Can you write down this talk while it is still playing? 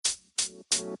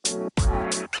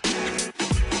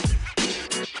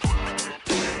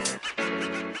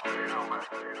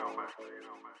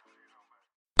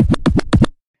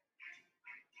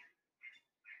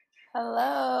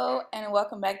Hello, and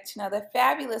welcome back to another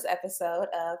fabulous episode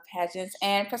of Pageants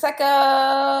and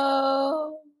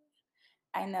Prosecco.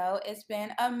 I know it's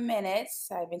been a minute.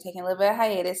 So I've been taking a little bit of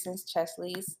hiatus since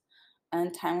Chesley's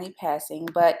untimely passing,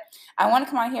 but I want to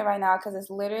come on here right now because it's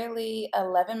literally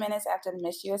 11 minutes after the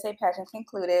Miss USA pageant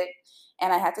concluded,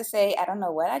 and I have to say, I don't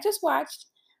know what I just watched,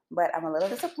 but I'm a little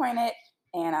disappointed,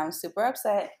 and I'm super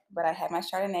upset, but I have my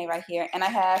Chardonnay right here, and I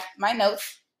have my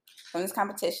notes from this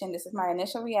competition. This is my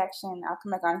initial reaction. I'll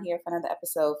come back on here for another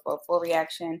episode for a full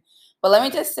reaction. But let me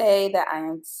just say that I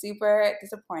am super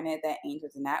disappointed that Angel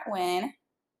did not win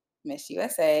Miss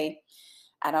USA.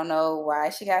 I don't know why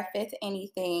she got fifth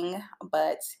anything,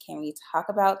 but can we talk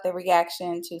about the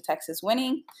reaction to Texas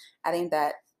winning? I think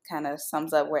that kind of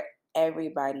sums up where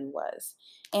everybody was.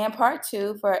 And part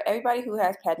two, for everybody who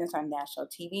has pageants on national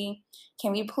TV,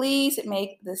 can we please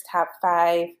make this top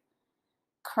 5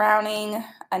 crowning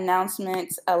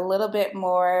announcements a little bit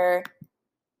more,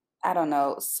 I don't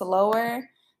know, slower?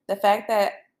 The fact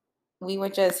that we were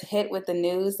just hit with the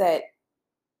news that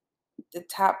the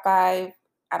top 5,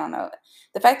 I don't know.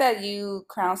 The fact that you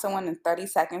crown someone in 30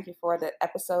 seconds before the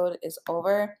episode is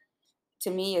over, to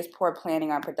me, is poor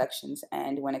planning on productions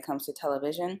and when it comes to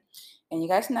television. And you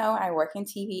guys know I work in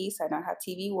TV, so I know how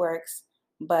TV works.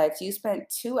 But you spent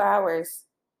 2 hours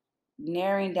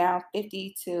narrowing down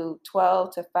 50 to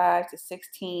 12 to 5 to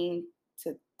 16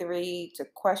 to 3 to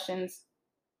questions.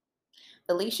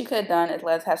 The least you could have done is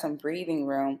let's have some breathing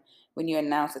room when you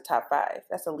announce the top 5.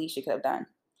 That's the least you could have done.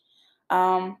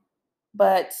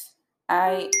 But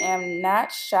I am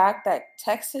not shocked that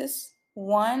Texas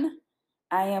won.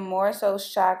 I am more so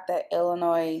shocked that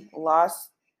Illinois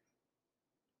lost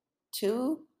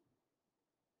to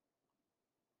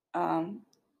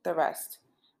the rest.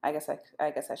 I guess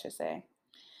I should say.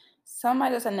 Some of my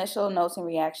just initial notes and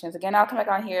reactions. Again, I'll come back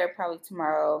on here probably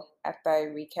tomorrow after I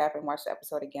recap and watch the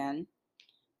episode again.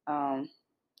 The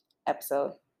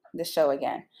show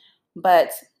again.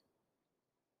 But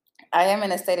I am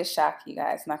in a state of shock, you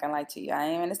guys. Not gonna lie to you. I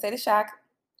am in a state of shock.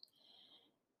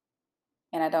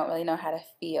 And I don't really know how to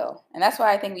feel. And that's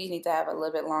why I think we need to have a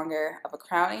little bit longer of a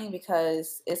crowning,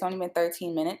 because it's only been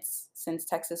 13 minutes since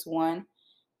Texas won,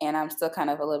 and I'm still kind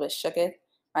of a little bit shooketh.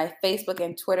 My Facebook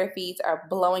and Twitter feeds are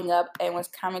blowing up. Everyone's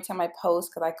commenting on my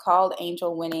post because I called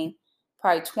Angel winning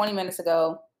probably 20 minutes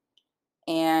ago,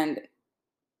 and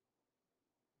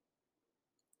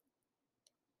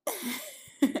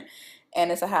and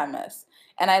it's a hot mess.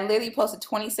 And I literally posted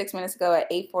 26 minutes ago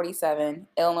at 8:47.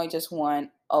 Illinois just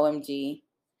won. OMG.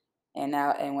 And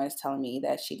now everyone's telling me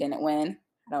that she didn't win.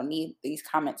 I don't need these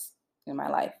comments in my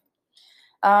life.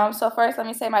 So first, let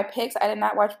me say my picks. I did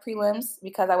not watch prelims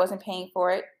because I wasn't paying for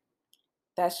it.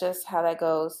 That's just how that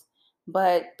goes.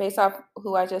 But based off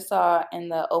who I just saw in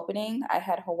the opening, I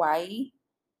had Hawaii,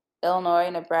 Illinois,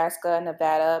 Nebraska,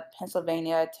 Nevada,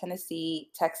 Pennsylvania,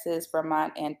 Tennessee, Texas,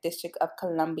 Vermont, and District of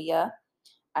Columbia.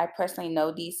 I personally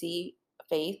know DC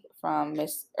Faith from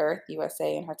Miss Earth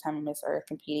USA and her time in Miss Earth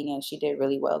competing, and she did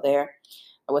really well there.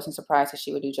 I wasn't surprised that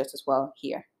she would do just as well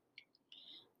here.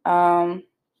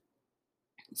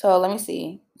 So let me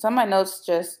see. Some of my notes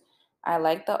I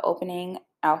like the opening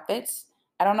outfits.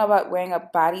 I don't know about wearing a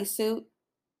bodysuit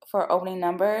for opening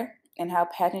number and how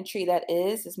pageantry that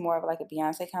is. It's more of like a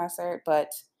Beyonce concert,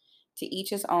 but to each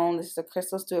his own. This is a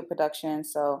Crystal Stewart production,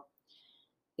 so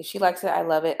if she likes it, I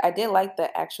love it. I did like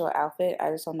the actual outfit.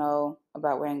 I just don't know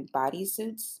about wearing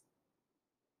bodysuits.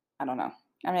 I don't know.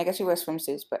 I mean, I guess she wears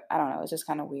swimsuits, but I don't know. It's just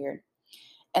kind of weird.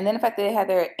 And then the fact that they had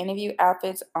their interview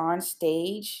outfits on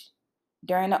stage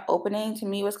during the opening, to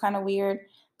me, was kind of weird.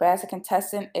 But as a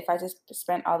contestant, if I just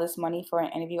spent all this money for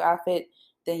an interview outfit,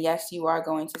 then yes, you are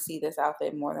going to see this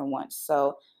outfit more than once.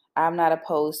 So I'm not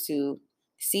opposed to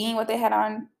seeing what they had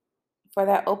on for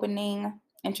that opening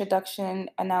introduction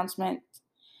announcement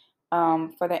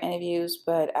for the interviews,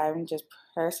 but I'm just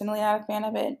personally not a fan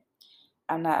of it.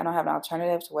 I don't have an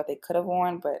alternative to what they could have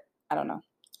worn, but I don't know.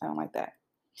 I don't like that.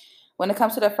 When it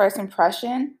comes to the first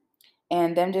impression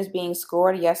and them just being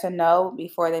scored yes or no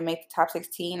before they make the top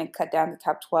 16 and cut down to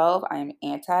top 12, I am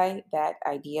anti that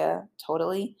idea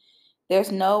totally. There's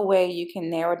no way you can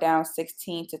narrow down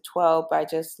 16 to 12 by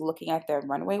just looking at their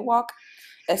runway walk,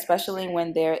 especially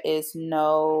when there is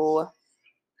no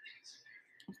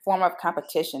form of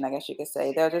competition, I guess you could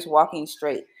say. They're just walking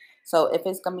straight. So if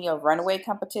it's going to be a runway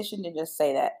competition, then just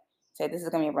say that. Say this is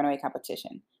going to be a runway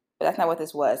competition. But that's not what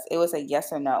this was. It was a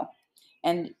yes or no.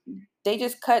 And they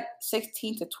just cut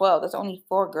 16 to 12. That's only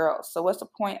 4 girls. So what's the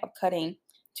point of cutting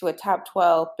to a top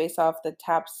 12 based off the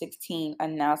top 16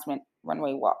 announcement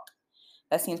runway walk?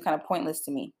 That seems kind of pointless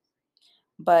to me.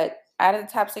 But out of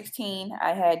the top 16,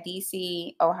 I had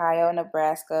DC, Ohio,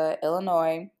 Nebraska,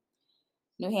 Illinois,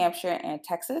 New Hampshire, and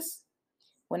Texas.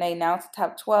 When they announced the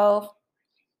top 12,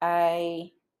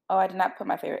 I did not put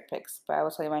my favorite picks, but I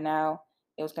will tell you right now,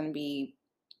 it was going to be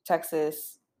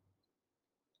Texas,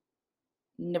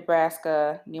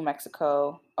 Nebraska, New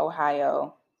Mexico,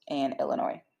 Ohio, and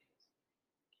Illinois.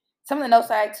 Some of the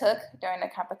notes I took during the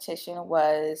competition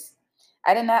was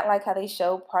I did not like how they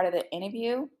showed part of the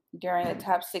interview during the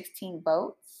top 16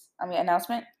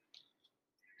 announcement.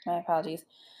 My apologies.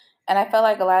 And I felt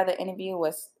like a lot of the interview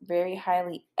was very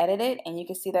highly edited, and you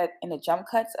can see that in the jump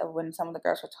cuts of when some of the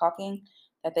girls were talking,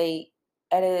 that they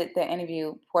edited the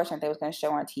interview portion that they was going to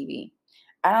show on TV.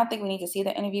 I don't think we need to see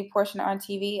the interview portion on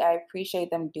TV. I appreciate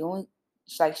them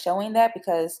showing that,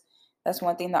 because that's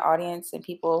one thing the audience and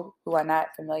people who are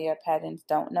not familiar with pageants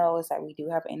don't know, is that we do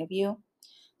have an interview.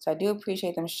 So I do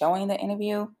appreciate them showing the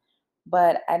interview,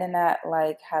 but I did not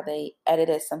like how they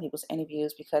edited some people's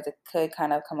interviews, because it could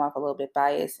kind of come off a little bit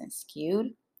biased and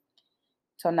skewed.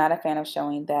 So I'm not a fan of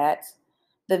showing that.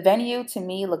 The venue to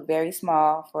me looked very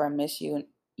small for a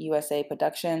USA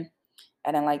production.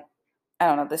 And then I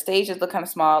don't know, the stages look kind of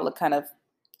small, look kind of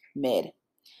mid.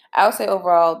 I would say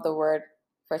overall the word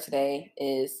for today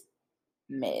is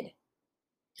mid.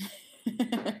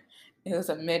 It was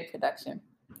a mid production.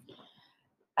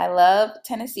 I love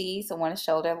Tennessee's one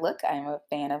shoulder look. I'm a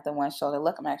fan of the one shoulder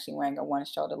look. I'm actually wearing a one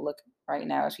shoulder look right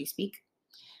now as we speak.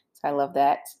 So I love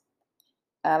that.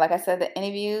 Like I said, the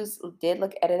interviews did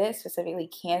look edited. Specifically,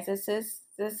 Kansas's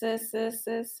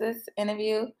this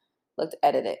interview looked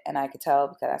edited, and I could tell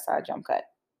because I saw a jump cut.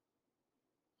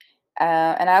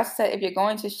 And I also said, if you're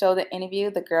going to show the interview,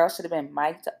 the girls should have been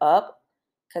mic'd up,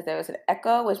 because there was an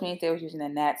echo, which means they were using the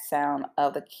nat sound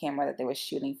of the camera that they were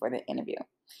shooting for the interview.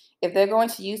 If they're going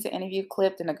to use the interview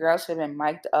clip, then the girls should have been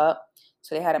mic'd up,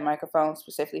 so they had a microphone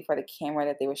specifically for the camera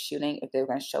that they were shooting if they were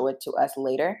going to show it to us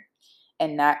later,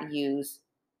 and not use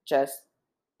just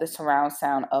the surround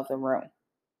sound of the room.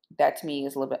 That to me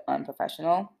is a little bit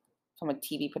unprofessional from a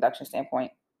TV production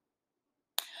standpoint.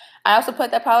 I also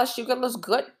put that Paula Sugar looks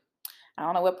good. I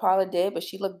don't know what Paula did, but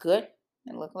she looked good.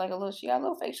 It looked like she got a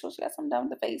little facial. She got something done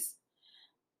with the face.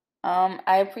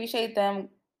 I appreciate them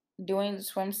doing the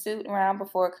swimsuit round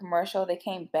before a commercial. They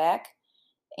came back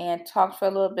and talked for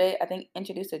a little bit. I think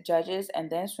introduced the judges, and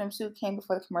then swimsuit came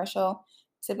before the commercial.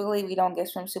 Typically, we don't get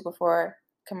swimsuit before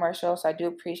commercial, so I do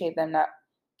appreciate them not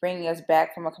bringing us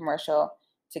back from a commercial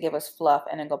to give us fluff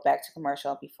and then go back to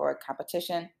commercial before a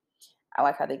competition. I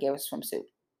like how they gave us swimsuit.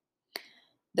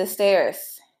 The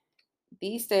stairs.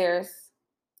 These stairs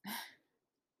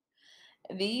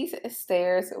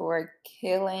were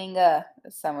killing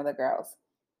some of the girls.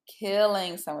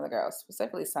 Killing some of the girls,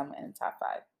 specifically some in the top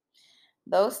 5.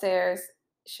 Those stairs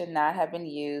should not have been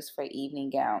used for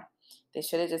evening gown. They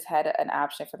should have just had an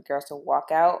option for the girls to walk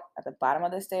out at the bottom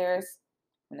of the stairs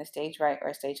from the stage right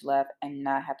or stage left, and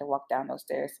not have to walk down those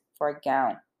stairs for a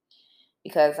gown,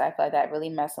 because I feel like that really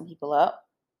messed some people up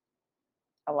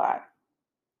a lot.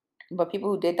 But people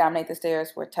who did dominate the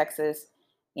stairs were Texas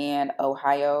and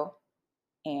Ohio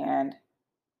and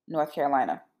North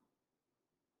Carolina.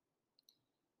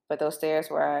 But those stairs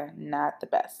were not the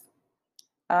best.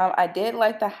 I did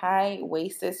like the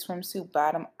high-waisted swimsuit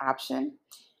bottom option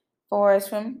for a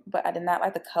swim, but I did not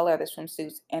like the color of the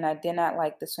swimsuits, and I did not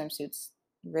like the swimsuits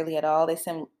really at all. They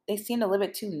seemed a little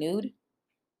bit too nude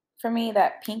for me.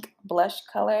 That pink blush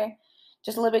color,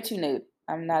 just a little bit too nude.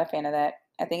 I'm not a fan of that.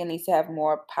 I think it needs to have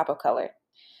more pop of color.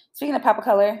 Speaking of pop of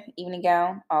color, evening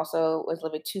gown also was a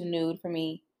little bit too nude for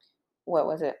me. What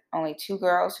was it? Only 2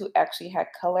 girls who actually had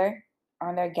color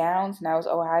on their gowns, and that was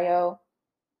Ohio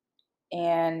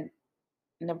and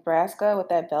Nebraska with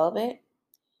that velvet.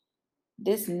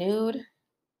 This nude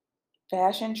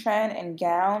fashion trend and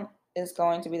gown is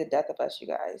going to be the death of us, you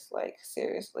guys. Like,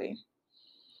 seriously.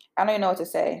 I don't even know what to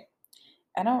say.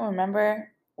 I don't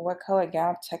remember what color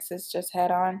gown Texas just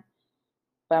had on,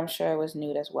 but I'm sure it was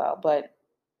nude as well. But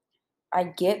I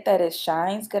get that it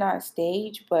shines good on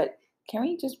stage, but can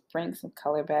we just bring some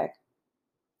color back?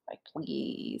 Like,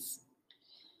 please.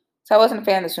 So I wasn't a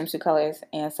fan of the swimsuit colors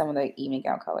and some of the evening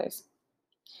gown colors.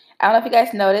 I don't know if you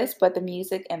guys noticed, but the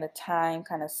music and the time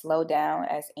kind of slowed down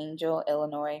as Angel,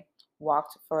 Illinois,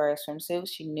 walked for a swimsuit.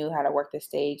 She knew how to work the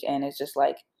stage, and it's just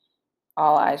like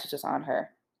all eyes were just on her.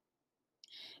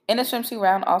 In the swimsuit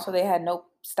round, also, they had no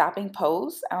stopping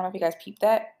pose. I don't know if you guys peeped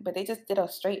that, but they just did a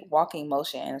straight walking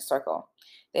motion in a circle.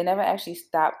 They never actually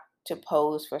stopped to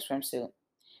pose for a swimsuit,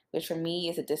 which for me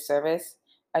is a disservice.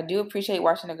 I do appreciate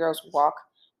watching the girls walk,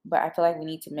 but I feel like we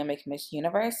need to mimic Miss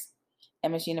Universe,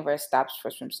 and Miss Universe stops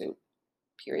for swimsuit,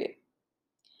 period.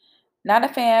 Not a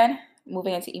fan,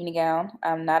 moving into evening gown,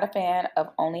 I'm not a fan of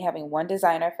only having one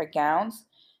designer for gowns.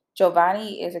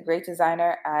 Giovanni is a great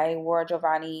designer. I wore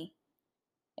Giovanni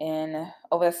in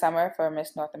over the summer for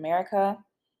Miss North America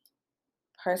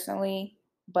personally,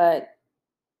 but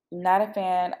not a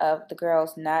fan of the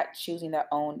girls not choosing their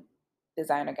own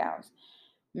designer gowns.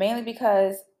 Mainly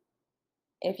because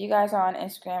if you guys are on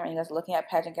Instagram and you guys are looking at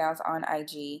pageant gowns on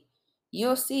IG,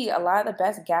 you'll see a lot of the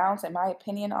best gowns, in my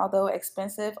opinion, although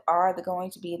expensive, are going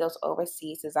to be those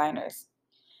overseas designers.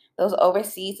 Those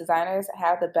overseas designers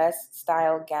have the best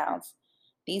style gowns.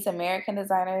 These American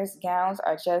designers' gowns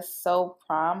are just so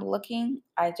prom looking.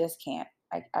 I just can't.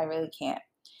 I really can't.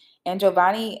 And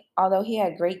Giovanni, although he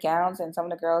had great gowns and some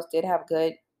of the girls did have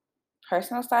good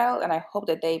personal style, and I hope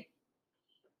that they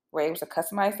were able to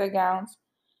customize their gowns,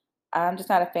 I'm just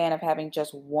not a fan of having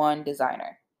just one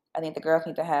designer. I think the girls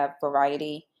need to have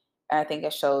variety, and I think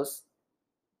it shows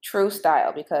true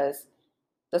style because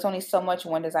there's only so much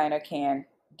one designer can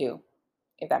do,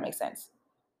 if that makes sense.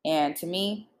 And to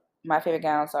me, my favorite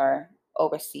gowns are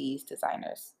overseas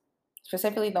designers,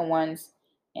 specifically the ones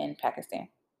in Pakistan.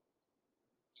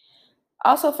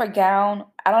 Also, for gown,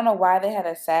 I don't know why they had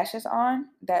the sashes on.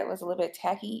 That was a little bit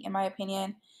tacky, in my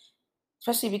opinion,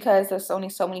 especially because there's only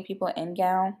so many people in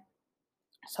gown.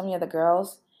 So many of the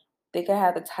girls, they could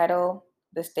have the title,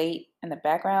 the state in the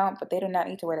background, but they do not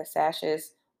need to wear the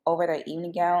sashes over their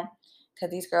evening gown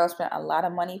because these girls spent a lot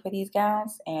of money for these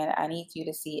gowns, and I need you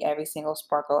to see every single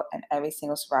sparkle and every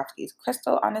single Swarovski's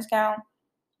crystal on this gown,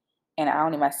 and I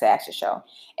don't need my sash to show.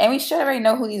 And we should already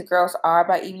know who these girls are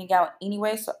by evening gown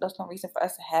anyway, so there's no reason for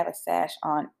us to have a sash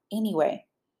on anyway.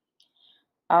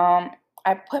 Um,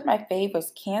 I put my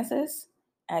favorites Kansas.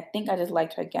 I think I just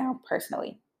liked her gown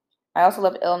personally. I also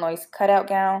love Illinois' cutout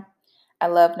gown. I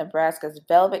love Nebraska's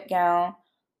velvet gown,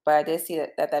 but I did see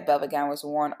that velvet gown was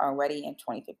worn already in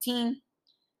 2015.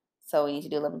 So we need to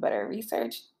do a little bit better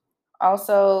research.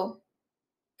 Also,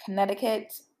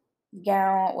 Connecticut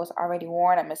gown was already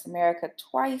worn at Miss America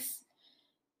twice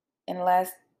in the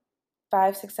last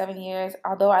 5, 6, 7 years.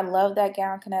 Although I love that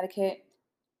gown, Connecticut,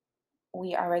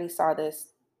 we already saw this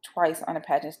twice on a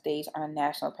pageant stage on a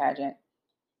national pageant.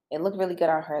 It looked really good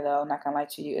on her though, not gonna lie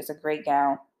to you. It's a great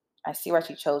gown. I see why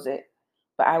she chose it.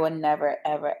 But I would never,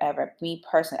 ever, ever, me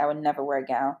personally, I would never wear a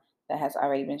gown that has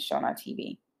already been shown on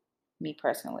TV. Me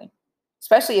personally.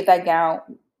 Especially if that gown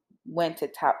went to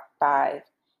top 5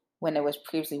 when it was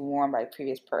previously worn by a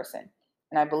previous person.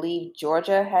 And I believe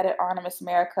Georgia had it on Miss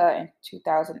America in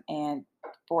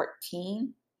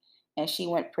 2014, and she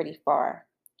went pretty far.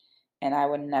 And I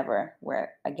would never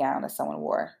wear a gown that someone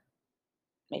wore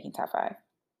making top 5.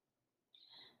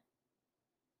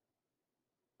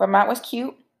 Vermont was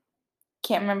cute.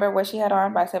 Can't remember what she had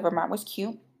on, but I said Vermont was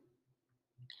cute.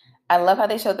 I love how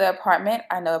they showed the apartment.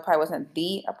 I know it probably wasn't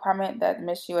the apartment that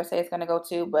Miss USA is going to go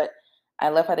to, but I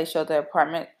love how they showed the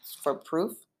apartment for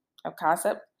proof of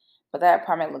concept. But that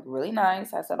apartment looked really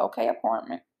nice. I said, okay,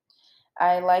 apartment.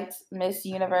 I liked Miss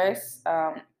Universe,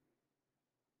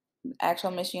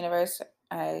 actual Miss Universe.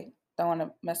 I don't want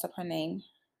to mess up her name,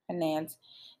 her Nance,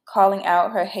 calling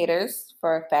out her haters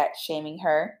for fat shaming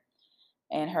her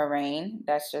in her reign.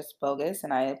 That's just bogus,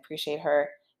 and I appreciate her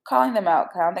calling them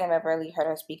out. 'Cause I don't think I've ever really heard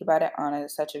her speak about it on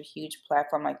such a huge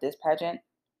platform like this pageant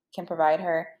can provide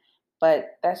her.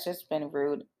 But that's just been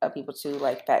rude of people to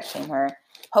like fat shame her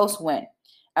post win.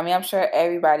 I mean, I'm sure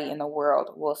everybody in the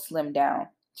world will slim down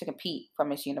to compete for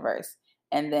Miss Universe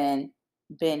and then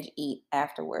binge eat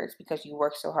afterwards because you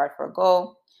worked so hard for a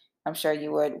goal. I'm sure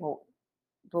you would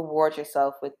reward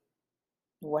yourself with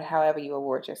however you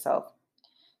reward yourself.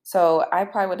 So I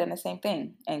probably would have done the same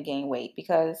thing and gain weight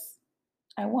because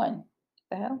I won.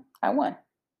 The hell? I won.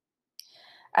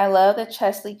 I love the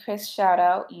Chesley Chris shout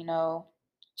out.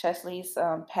 Chesley's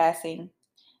passing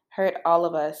hurt all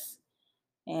of us,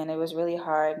 and it was really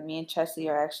hard. Me and Chesley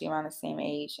are actually around the same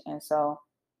age, and so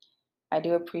I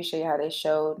do appreciate how they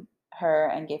showed her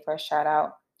and gave her a shout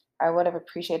out. I would have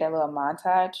appreciated a little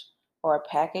montage or a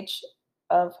package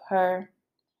of her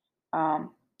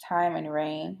time and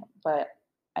reign, but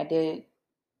I did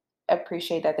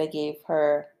appreciate that they gave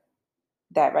her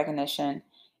that recognition.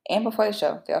 And before the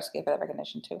show, they also gave her that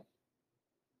recognition too.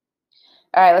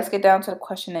 All right, let's get down to the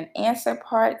question and answer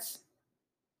parts.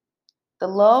 The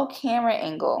low camera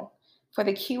angle for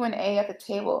the Q&A at the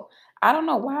table. I don't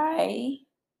know why.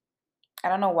 I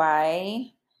don't know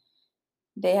why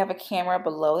they have a camera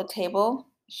below the table.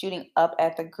 shooting up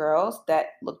at the girls, that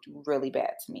looked really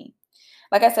bad to me.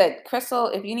 Like I said, Crystal,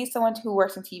 if you need someone who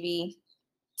works in TV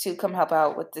to come help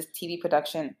out with this TV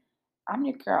production, I'm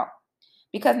your girl.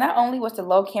 Because not only was the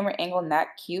low camera angle not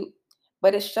cute,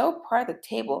 but it showed part of the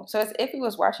table. So it's if he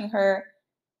was watching her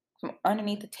from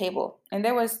underneath the table. And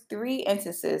there was 3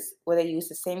 instances where they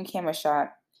used the same camera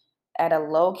shot at a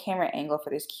low camera angle for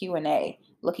this Q&A,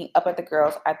 looking up at the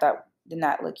girls. I thought did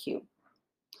not look cute.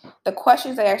 The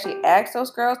questions they actually asked those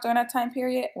girls during that time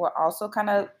period were also kind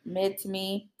of mid to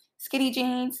me. Skinny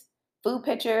jeans, food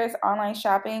pictures, online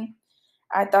shopping.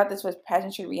 I thought this was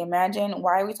pageantry reimagined.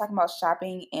 Why are we talking about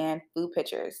shopping and food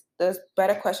pictures? There's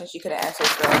better questions you could have asked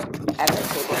those girls at that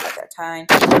table at that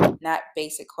time, not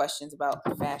basic questions about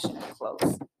fashion and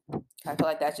clothes. I feel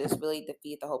like that just really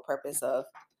defeats the whole purpose of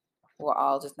we're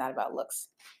all just not about looks.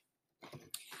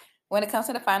 When it comes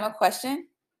to the final question,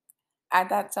 I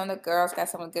thought some of the girls got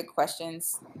some good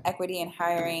questions. Equity in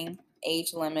hiring,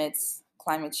 age limits,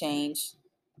 climate change,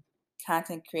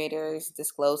 content creators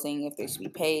disclosing if they should be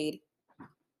paid,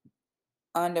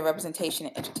 underrepresentation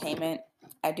in entertainment.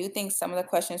 I do think some of the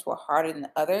questions were harder than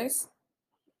others.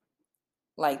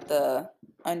 Like the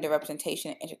underrepresentation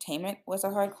in entertainment was a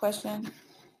hard question.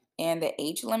 And the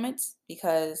age limits,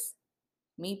 because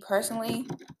me personally,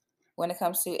 when it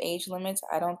comes to age limits,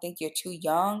 I don't think you're too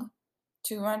young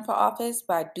to run for office,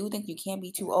 but I do think you can't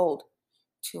be too old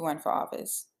to run for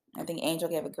office. I think Angel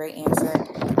gave a great answer.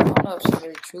 I don't know if she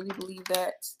really truly believed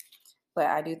that, but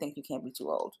I do think you can't be too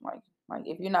old. Like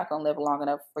if you're not gonna live long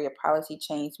enough for your policy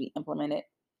change to be implemented,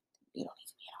 you don't need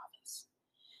to be in office.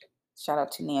 Shout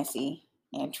out to Nancy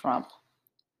and Trump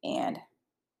and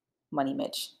Money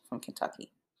Mitch from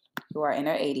Kentucky, who are in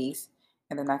their 80s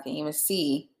and they're not gonna even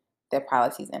see their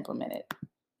policies implemented.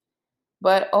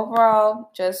 But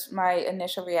overall, just my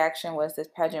initial reaction was this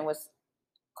pageant was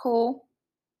cool.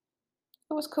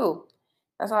 It was cool.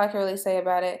 That's all I can really say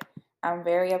about it. I'm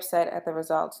very upset at the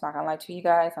results. Not gonna lie to you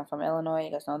guys. I'm from Illinois.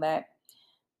 You guys know that.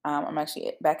 I'm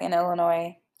actually back in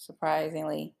Illinois,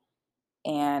 surprisingly,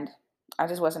 and I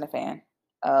just wasn't a fan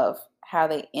of how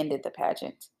they ended the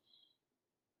pageant.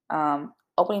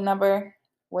 Opening number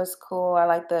was cool. I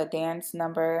like the dance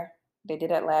number. They did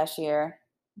that last year.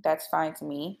 That's fine to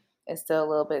me. It's still a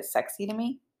little bit sexy to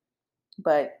me,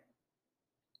 but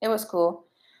it was cool.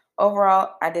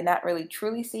 Overall, I did not really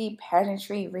truly see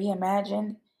pageantry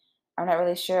reimagined. I'm not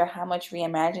really sure how much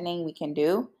reimagining we can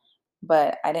do,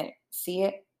 but I didn't see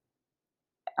it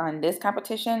on this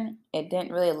competition. It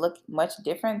didn't really look much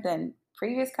different than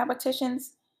previous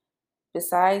competitions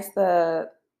besides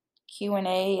the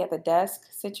Q&A at the desk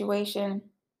situation,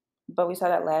 but we saw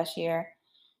that last year.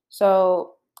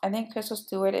 So I think Crystal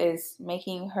Stewart is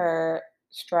making her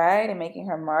stride and making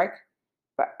her mark,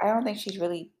 but I don't think she's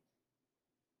really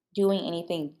doing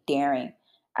anything daring.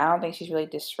 I don't think she's really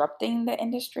disrupting the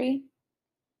industry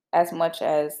as much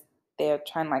as they're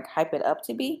trying to like hype it up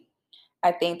to be.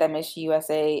 I think that Miss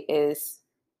USA is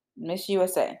Miss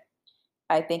USA.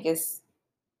 I think it's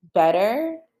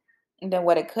better than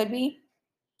what it could be,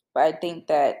 but I think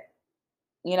that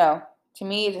to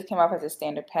me, it just came off as a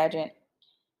standard pageant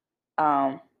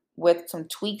with some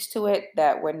tweaks to it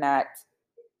that were not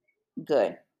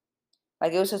good.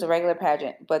 Like it was just a regular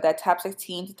pageant, but that top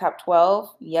 16 to top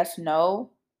 12, yes, no,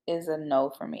 is a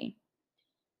no for me.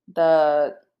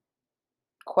 The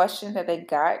questions that they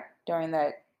got during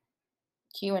that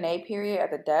Q&A period at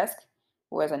the desk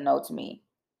was a no to me.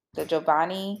 The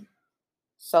Giovanni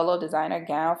solo designer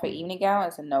gown for evening gown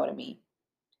is a no to me.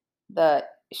 The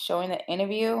showing the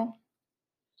interview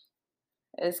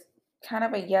is kind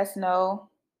of a yes no,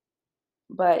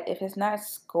 but if it's not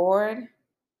scored,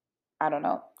 I don't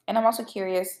know. And I'm also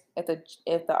curious if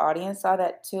the audience saw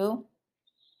that too.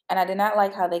 And I did not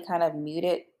like how they kind of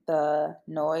muted the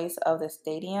noise of the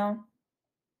stadium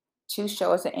to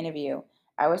show us an interview.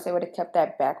 I wish they would have kept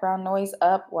that background noise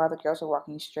up while the girls were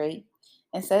walking straight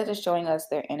instead of just showing us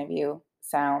their interview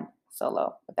sound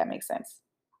solo, if that makes sense.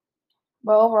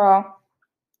 But overall,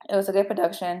 it was a good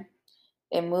production.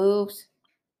 It moved.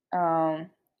 I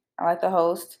like the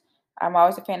host. I'm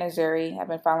always a fan of Zuri. I've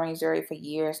been following Zuri for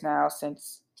years now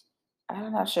since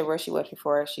I'm not sure where she was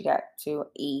before she got to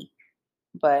E.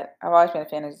 But I've always been a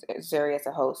fan of Zuri as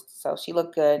a host. So she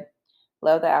looked good.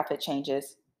 Love the outfit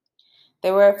changes.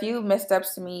 There were a few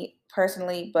missteps to me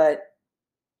personally, but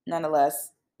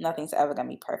nonetheless, nothing's ever going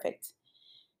to be perfect.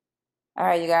 All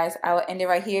right, you guys, I will end it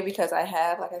right here because I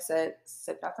have, like I said,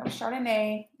 sipped out some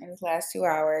Chardonnay in these last 2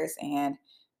 hours, and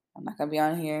I'm not going to be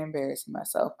on here embarrassing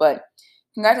myself. But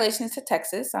congratulations to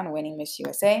Texas on winning Miss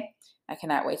USA. I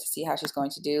cannot wait to see how she's going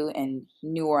to do in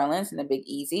New Orleans in the Big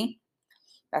Easy.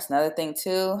 That's another thing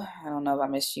too. I don't know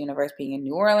about Miss Universe being in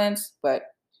New Orleans, but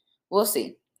we'll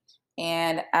see.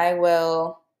 And I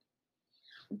will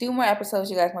do more episodes,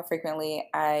 you guys, more frequently.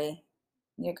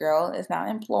 Your girl is now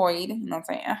employed. You know what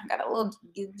I'm saying? I got a little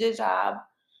good job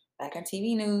back in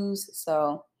TV news.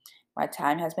 So my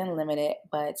time has been limited,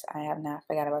 but I have not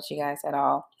forgot about you guys at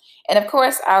all. And of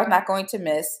course, I was not going to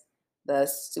miss the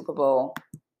Super Bowl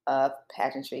of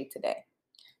pageantry today.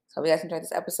 So hope you guys enjoyed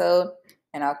this episode,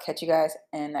 and I'll catch you guys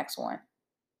in the next one.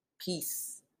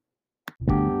 Peace.